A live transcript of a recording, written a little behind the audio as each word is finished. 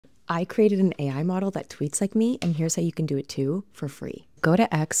I created an AI model that tweets like me, and here's how you can do it too for free. Go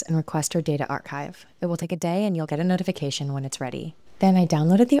to X and request your data archive. It will take a day and you'll get a notification when it's ready. Then I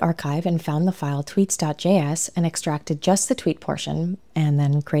downloaded the archive and found the file tweets.js and extracted just the tweet portion, and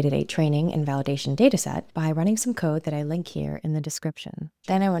then created a training and validation dataset by running some code that I link here in the description.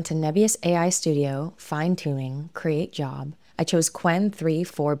 Then I went to Nebius AI Studio, fine tuning, create job. I chose Qwen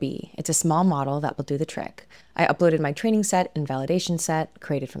 3.4b. It's a small model that will do the trick. I uploaded my training set and validation set,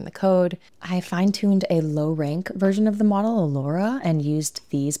 created from the code. I fine-tuned a low-rank version of the model, Allura, and used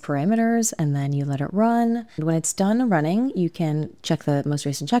these parameters, and then you let it run. And when it's done running, you can check the most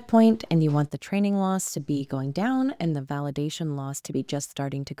recent checkpoint, and you want the training loss to be going down and the validation loss to be just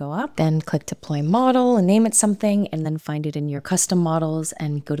starting to go up. Then click Deploy Model and name it something, and then find it in your custom models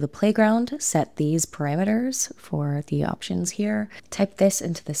and go to the playground, set these parameters for the options here. Type this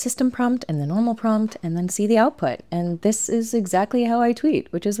into the system prompt and the normal prompt, and then see the output. And this is exactly how I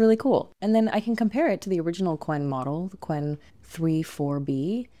tweet, which is really cool. And then I can compare it to the original Qwen model, the Qwen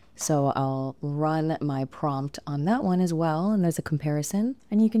 3.4b. So I'll run my prompt on that one as well, and there's a comparison,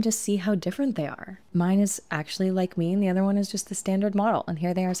 and you can just see how different they are. Mine is actually like me, and the other one is just the standard model, and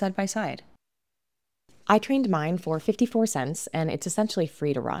here they are side by side. I trained mine for 54 cents, and it's essentially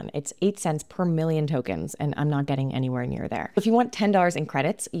free to run. It's 8 cents per million tokens, and I'm not getting anywhere near there. If you want $10 in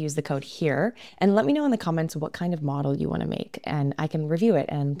credits, use the code here, and let me know in the comments what kind of model you want to make, and I can review it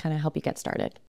and kind of help you get started.